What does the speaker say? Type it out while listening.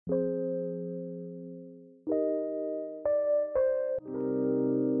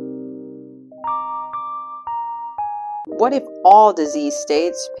What if all disease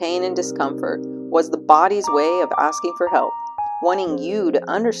states, pain, and discomfort was the body's way of asking for help, wanting you to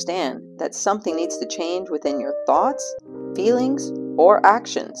understand that something needs to change within your thoughts, feelings, or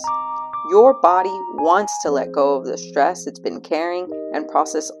actions? Your body wants to let go of the stress it's been carrying and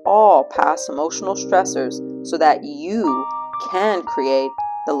process all past emotional stressors so that you can create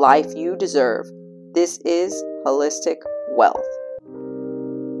the life you deserve. This is Holistic Wealth.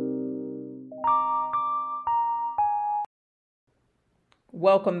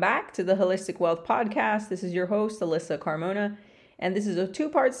 Welcome back to the Holistic Wealth Podcast. This is your host, Alyssa Carmona, and this is a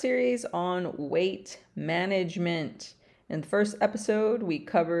two-part series on weight management. In the first episode, we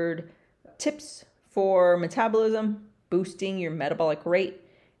covered tips for metabolism, boosting your metabolic rate,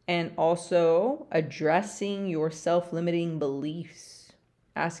 and also addressing your self-limiting beliefs,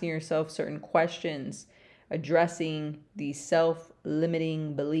 asking yourself certain questions, addressing the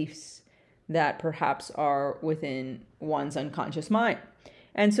self-limiting beliefs that perhaps are within one's unconscious mind.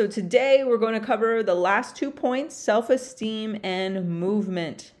 And so today we're going to cover the last 2 points, self-esteem and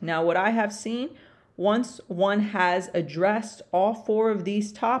movement. Now, what I have seen, once one has addressed all 4 of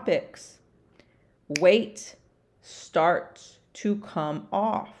these topics, weight starts to come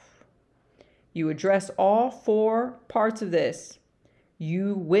off. You address all 4 parts of this,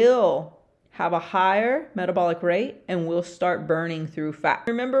 you will have a higher metabolic rate and will start burning through fat.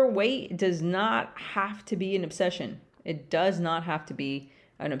 Remember, weight does not have to be an obsession. It does not have to be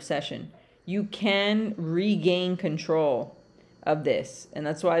an obsession. You can regain control of this. And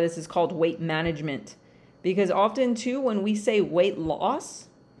that's why this is called weight management. Because often too, when we say weight loss,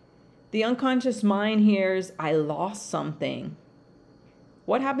 the unconscious mind hears, I lost something.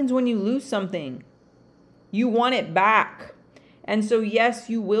 What happens when you lose something? You want it back. And so yes,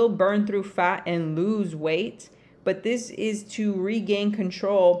 you will burn through fat and lose weight, but this is to regain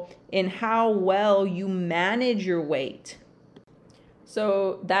control in how well you manage your weight.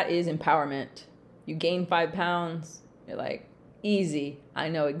 So that is empowerment. You gain 5 pounds, you're like, easy. I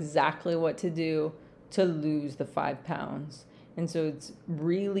know exactly what to do to lose the 5 pounds. And so it's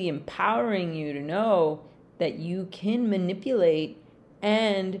really empowering you to know that you can manipulate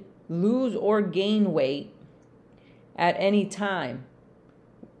and lose or gain weight at any time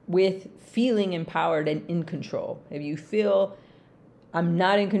with feeling empowered and in control. If you feel I'm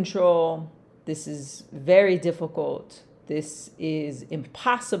not in control, this is very difficult, this is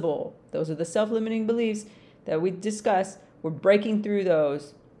impossible, those are the self-limiting beliefs that we discussed. We're breaking through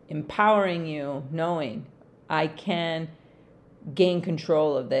those, empowering you, knowing I can gain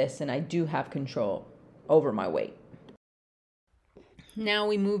control of this and I do have control over my weight. Now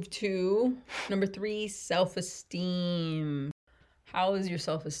we move to number 3, self-esteem. How is your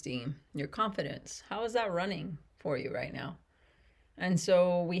self-esteem? Your confidence? How is that running for you right now? And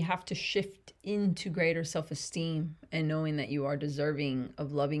so we have to shift into greater self-esteem and knowing that you are deserving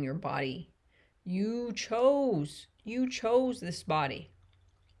of loving your body. You chose this body.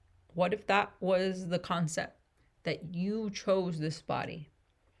 What if that was the concept, that you chose this body?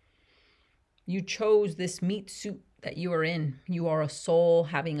 You chose this meat suit that you are in. You are a soul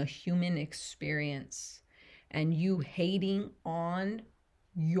having a human experience, and you hating on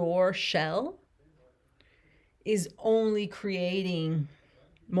your shell is only creating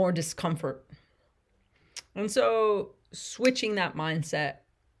more discomfort. And so switching that mindset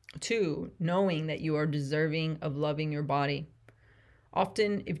to knowing that you are deserving of loving your body.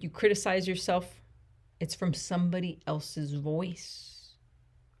 Often if you criticize yourself, it's from somebody else's voice.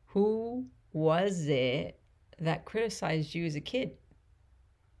 Who was it that criticized you as a kid?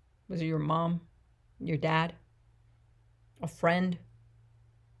 Was it your mom, your dad, a friend,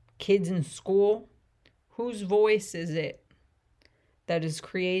 kids in school? Whose voice is it that is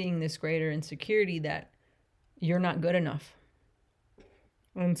creating this greater insecurity that you're not good enough?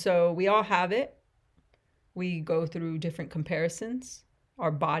 And so we all have it. We go through different comparisons,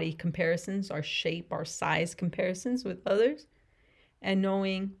 our body comparisons, our shape, our size comparisons with others, and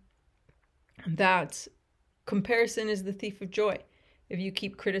knowing that comparison is the thief of joy. If you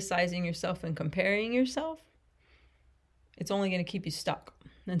keep criticizing yourself and comparing yourself, it's only going to keep you stuck.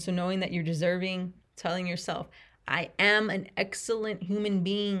 And so knowing that you're deserving, telling yourself, I am an excellent human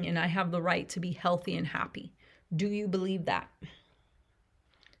being and I have the right to be healthy and happy. Do you believe that?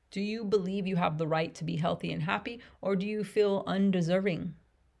 Do you believe you have the right to be healthy and happy, or do you feel undeserving?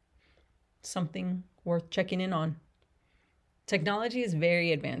 Something worth checking in on. Technology is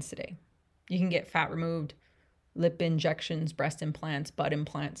very advanced today. You can get fat removed, lip injections, breast implants, butt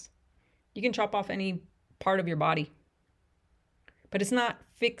implants. You can chop off any part of your body. But it's not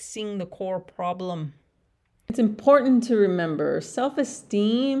fixing the core problem. It's important to remember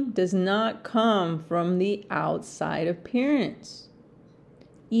self-esteem does not come from the outside appearance.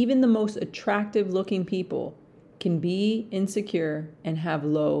 Even the most attractive looking people can be insecure and have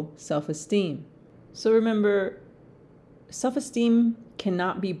low self-esteem. So remember, self-esteem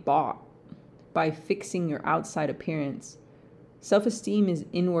cannot be bought by fixing your outside appearance. Self-esteem is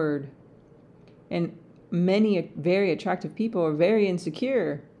inward, and many very attractive people are very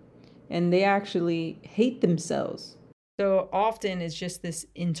insecure, and they actually hate themselves. So often it's just this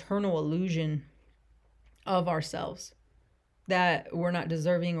internal illusion of ourselves that we're not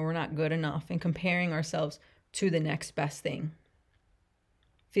deserving or we're not good enough, and comparing ourselves to the next best thing.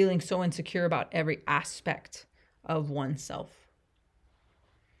 Feeling so insecure about every aspect of oneself.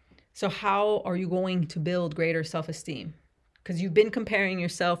 So how are you going to build greater self-esteem? Because you've been comparing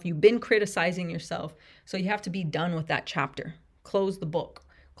yourself, you've been criticizing yourself. So you have to be done with that chapter. Close the book,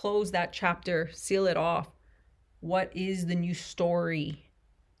 close that chapter, seal it off. What is the new story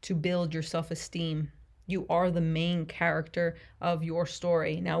to build your self-esteem? You are the main character of your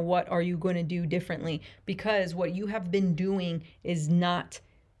story. Now, what are you going to do differently? Because what you have been doing is not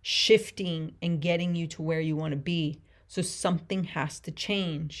shifting and getting you to where you want to be. So something has to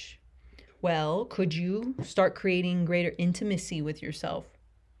change. Well, could you start creating greater intimacy with yourself?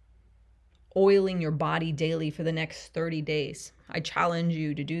 Oiling your body daily for the next 30 days. I challenge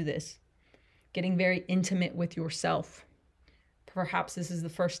you to do this. Getting very intimate with yourself. Perhaps this is the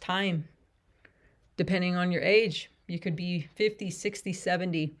first time. Depending on your age, you could be 50, 60,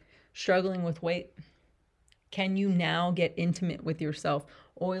 70, struggling with weight. Can you now get intimate with yourself,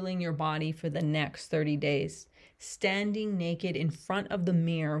 oiling your body for the next 30 days? Standing naked in front of the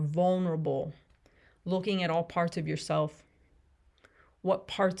mirror, vulnerable, looking at all parts of yourself. What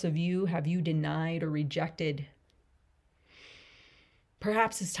parts of you have you denied or rejected?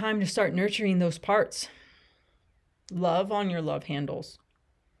 Perhaps it's time to start nurturing those parts. Love on your love handles.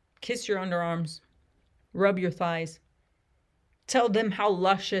 Kiss your underarms. Rub your thighs. Tell them how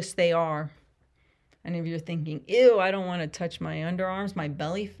luscious they are. And if you're thinking, ew, I don't want to touch my underarms, my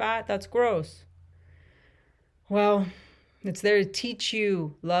belly fat, that's gross. Well, it's there to teach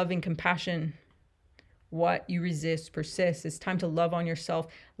you love and compassion. What you resist persists. It's time to love on yourself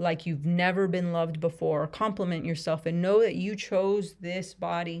like you've never been loved before. Compliment yourself and know that you chose this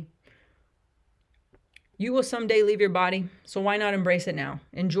body. You will someday leave your body, so why not embrace it now?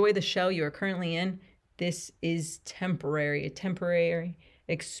 Enjoy the shell you are currently in. This is temporary, a temporary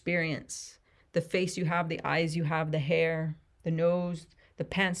experience. The face you have, the eyes you have, the hair, the nose, the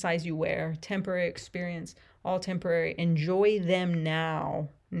pant size you wear, temporary experience, all temporary. Enjoy them now,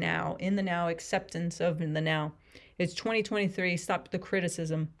 in the now, acceptance of in the now. It's 2023, stop the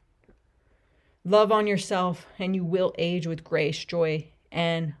criticism. Love on yourself and you will age with grace, joy,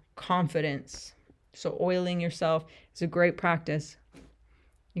 and confidence. So oiling yourself is a great practice.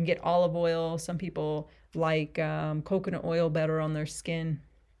 You can get olive oil. Some people like coconut oil better on their skin,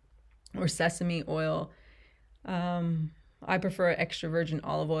 or sesame oil. I prefer extra virgin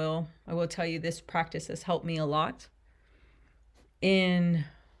olive oil. I will tell you this practice has helped me a lot in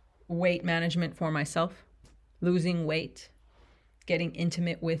weight management for myself, losing weight, getting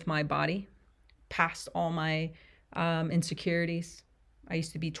intimate with my body, past all my insecurities. I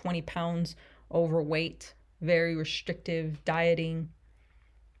used to be 20 pounds overweight, very restrictive dieting,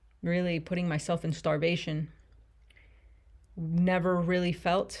 really putting myself in starvation. Never really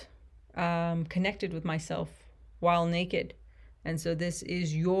felt connected with myself while naked. And so this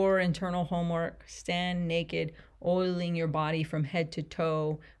is your internal homework. Stand naked, oiling your body from head to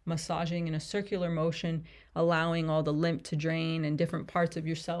toe, massaging in a circular motion, allowing all the lymph to drain and different parts of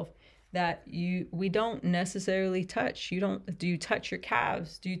yourself that we don't necessarily touch. Do you touch your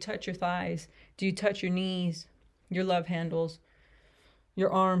calves? Do you touch your thighs? Do you touch your knees, your love handles,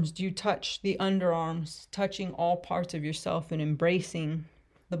 your arms? Do you touch the underarms? Touching all parts of yourself and embracing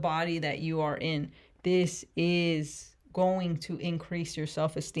the body that you are in. This is going to increase your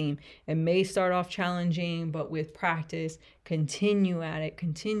self-esteem. It may start off challenging, but with practice, continue at it,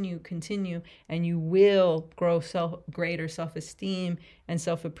 continue, and you will grow greater self-esteem and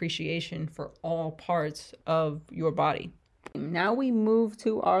self-appreciation for all parts of your body. Now we move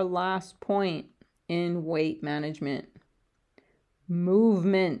to our last point in weight management.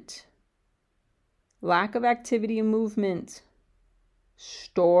 Movement. Lack of activity and movement.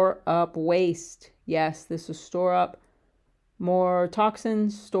 Store up waste. Yes, this will store up more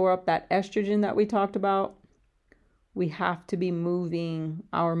toxins, store up that estrogen that we talked about. We have to be moving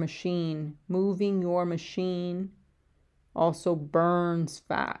our machine. Moving your machine also burns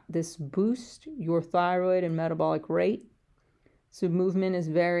fat. This boosts your thyroid and metabolic rate. So movement is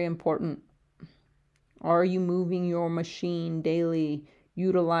very important. Are you moving your machine daily,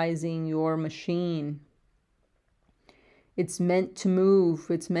 utilizing your machine? It's meant to move.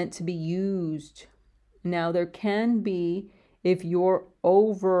 It's meant to be used. Now, there can be, if you're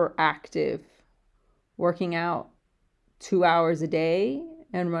overactive, working out 2 hours a day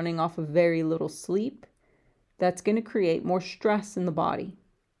and running off of very little sleep, that's going to create more stress in the body.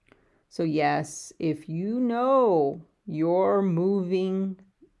 So yes, if you know you're moving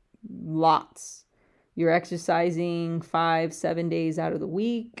lots, you're exercising 5-7 days out of the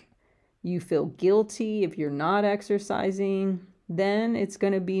week, you feel guilty if you're not exercising, then it's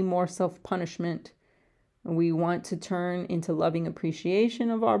going to be more self-punishment. We want to turn into loving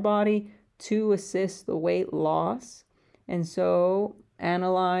appreciation of our body to assist the weight loss. And so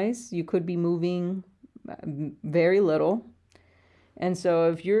analyze, you could be moving very little. And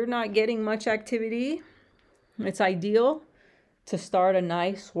so if you're not getting much activity, it's ideal to start a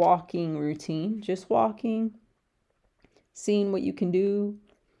nice walking routine, just walking, seeing what you can do,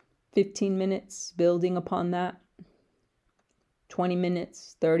 15 minutes, building upon that, 20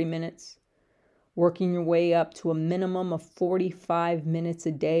 minutes, 30 minutes, working your way up to a minimum of 45 minutes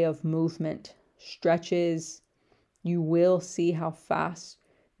a day of movement, stretches. You will see how fast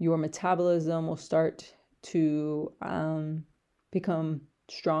your metabolism will start to become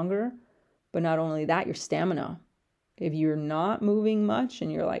stronger. But not only that, your stamina. If you're not moving much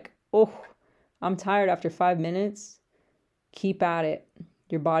and you're like, oh, I'm tired after 5 minutes, keep at it.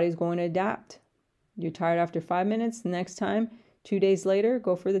 Your body's going to adapt. You're tired after 5 minutes, the next time, 2 days later,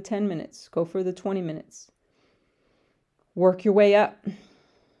 go for the 10 minutes, go for the 20 minutes. Work your way up.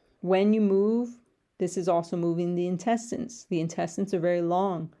 When you move, this is also moving the intestines. The intestines are very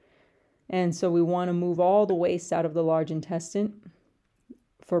long. And so we want to move all the waste out of the large intestine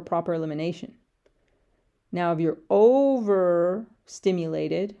for proper elimination. Now, if you're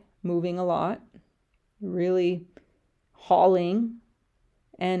overstimulated, moving a lot, really hauling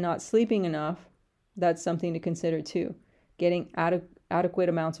and not sleeping enough, that's something to consider too. Getting adequate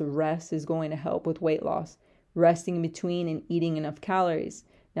amounts of rest is going to help with weight loss. Resting in between and eating enough calories.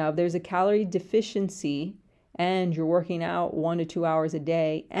 Now, if there's a calorie deficiency and you're working out 1 to 2 hours a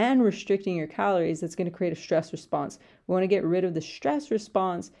day and restricting your calories, that's going to create a stress response. We want to get rid of the stress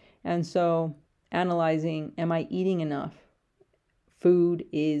response. And so analyzing, am I eating enough? Food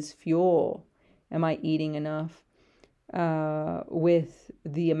is fuel. Am I eating enough with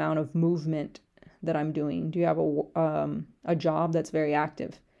the amount of movement that I'm doing? Do you have a job that's very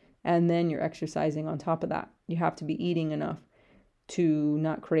active? And then you're exercising on top of that. You have to be eating enough to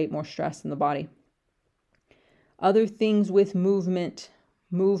not create more stress in the body. Other things with movement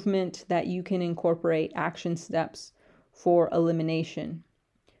that you can incorporate, action steps for elimination.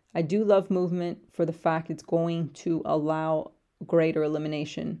 I do love movement for the fact it's going to allow greater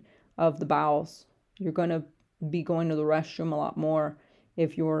elimination of the bowels. You're going to be going to the restroom a lot more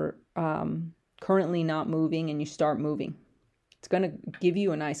if you're currently not moving and you start moving. It's going to give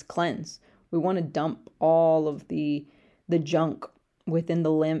you a nice cleanse. We want to dump all of the junk within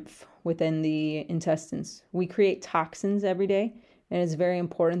the lymph, within the intestines. We create toxins every day, and it's very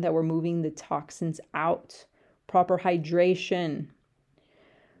important that we're moving the toxins out. Proper hydration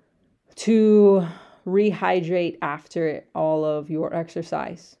to rehydrate after all of your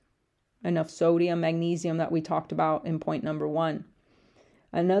exercise. Enough sodium, magnesium that we talked about in point number 1.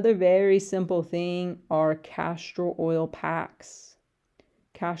 Another very simple thing are castor oil packs.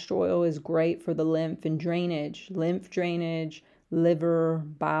 Castor oil is great for the lymph drainage, liver,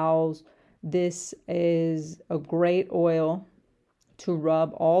 bowels. This is a great oil to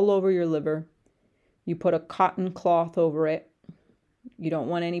rub all over your liver. You put a cotton cloth over it. You don't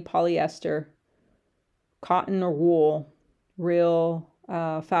want any polyester, cotton or wool, real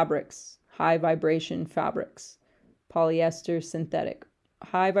fabrics, high vibration fabrics, polyester, synthetic.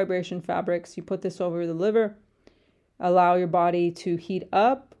 High vibration fabrics, you put this over the liver, allow your body to heat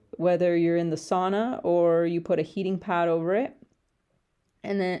up, whether you're in the sauna or you put a heating pad over it.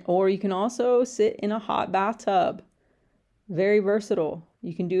 And then, or you can also sit in a hot bathtub. Very versatile.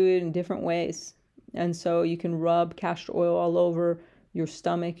 You can do it in different ways. And so you can rub castor oil all over your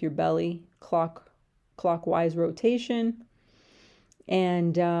stomach, your belly, clockwise rotation,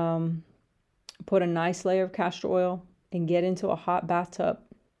 and put a nice layer of castor oil and get into a hot bathtub,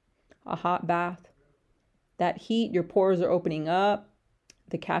 a hot bath. That heat, your pores are opening up.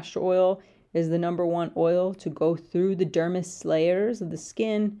 The castor oil is the number 1 oil to go through the dermis layers of the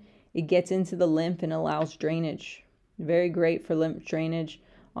skin. It gets into the lymph and allows drainage. Very great for lymph drainage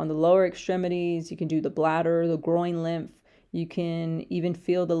on the lower extremities. You can do the bladder, the groin lymph. You can even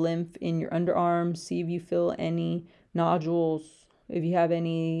feel the lymph in your underarms. See if you feel any nodules If you have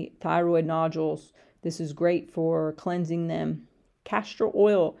any thyroid nodules, this is great for cleansing them. Castor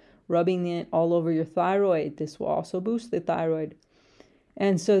oil, rubbing it all over your thyroid. This will also boost the thyroid.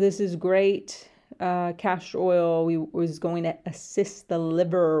 And so this is great. Castor oil was going to assist the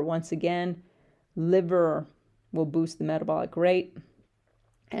liver once again. Liver will boost the metabolic rate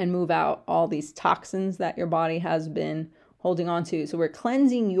and move out all these toxins that your body has been holding on to. So we're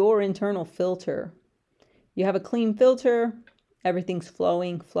cleansing your internal filter. You have a clean filter, everything's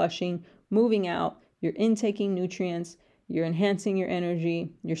flowing, flushing, moving out. You're intaking nutrients, you're enhancing your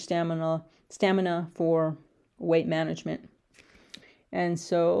energy, your stamina for weight management. And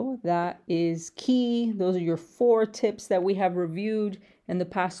so that is key. Those are your 4 tips that we have reviewed in the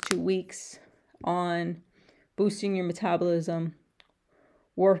past 2 weeks on boosting your metabolism,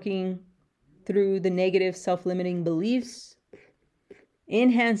 working through the negative self-limiting beliefs,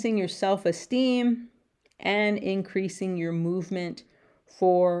 enhancing your self-esteem, and increasing your movement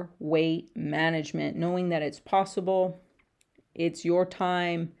for weight management, knowing that it's possible. It's your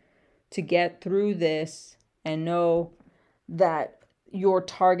time to get through this and know that your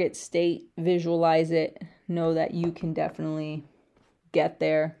target state, visualize it, know that you can definitely get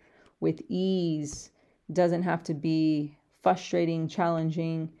there with ease. It doesn't have to be frustrating,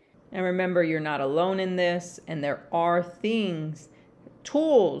 challenging. And remember, you're not alone in this, and there are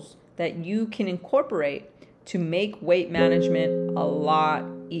tools that you can incorporate to make weight management a lot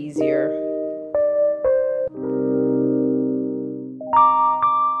easier.